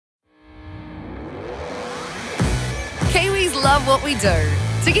love what we do.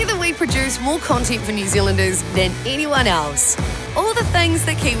 Together we produce more content for New Zealanders than anyone else. All the things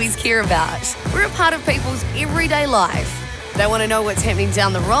that Kiwis care about. We're a part of people's everyday life. They want to know what's happening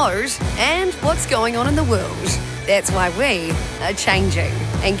down the road and what's going on in the world. That's why we are changing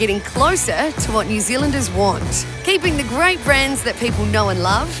and getting closer to what New Zealanders want. Keeping the great brands that people know and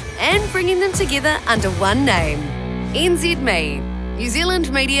love and bringing them together under one name. Nzme, New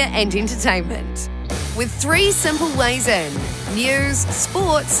Zealand Media and Entertainment. With 3 simple ways in: news,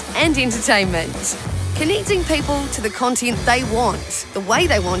 sports and entertainment. Connecting people to the content they want, the way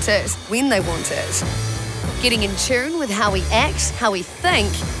they want it, when they want it. Getting in tune with how we act, how we think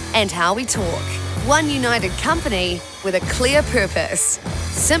and how we talk. One united company with a clear purpose.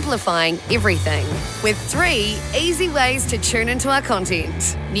 Simplifying everything. With 3 easy ways to tune into our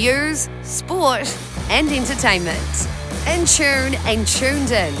content. News, sport and entertainment. In tune and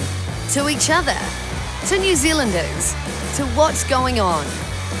tuned in. To each other. To New Zealanders. To what's going on.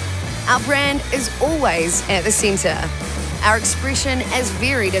 Our brand is always at the centre. Our expression as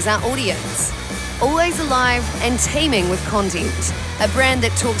varied as our audience. Always alive and teeming with content. A brand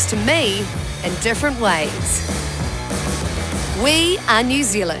that talks to me in different ways. We are New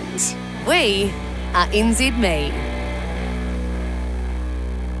Zealand. We are Nzme.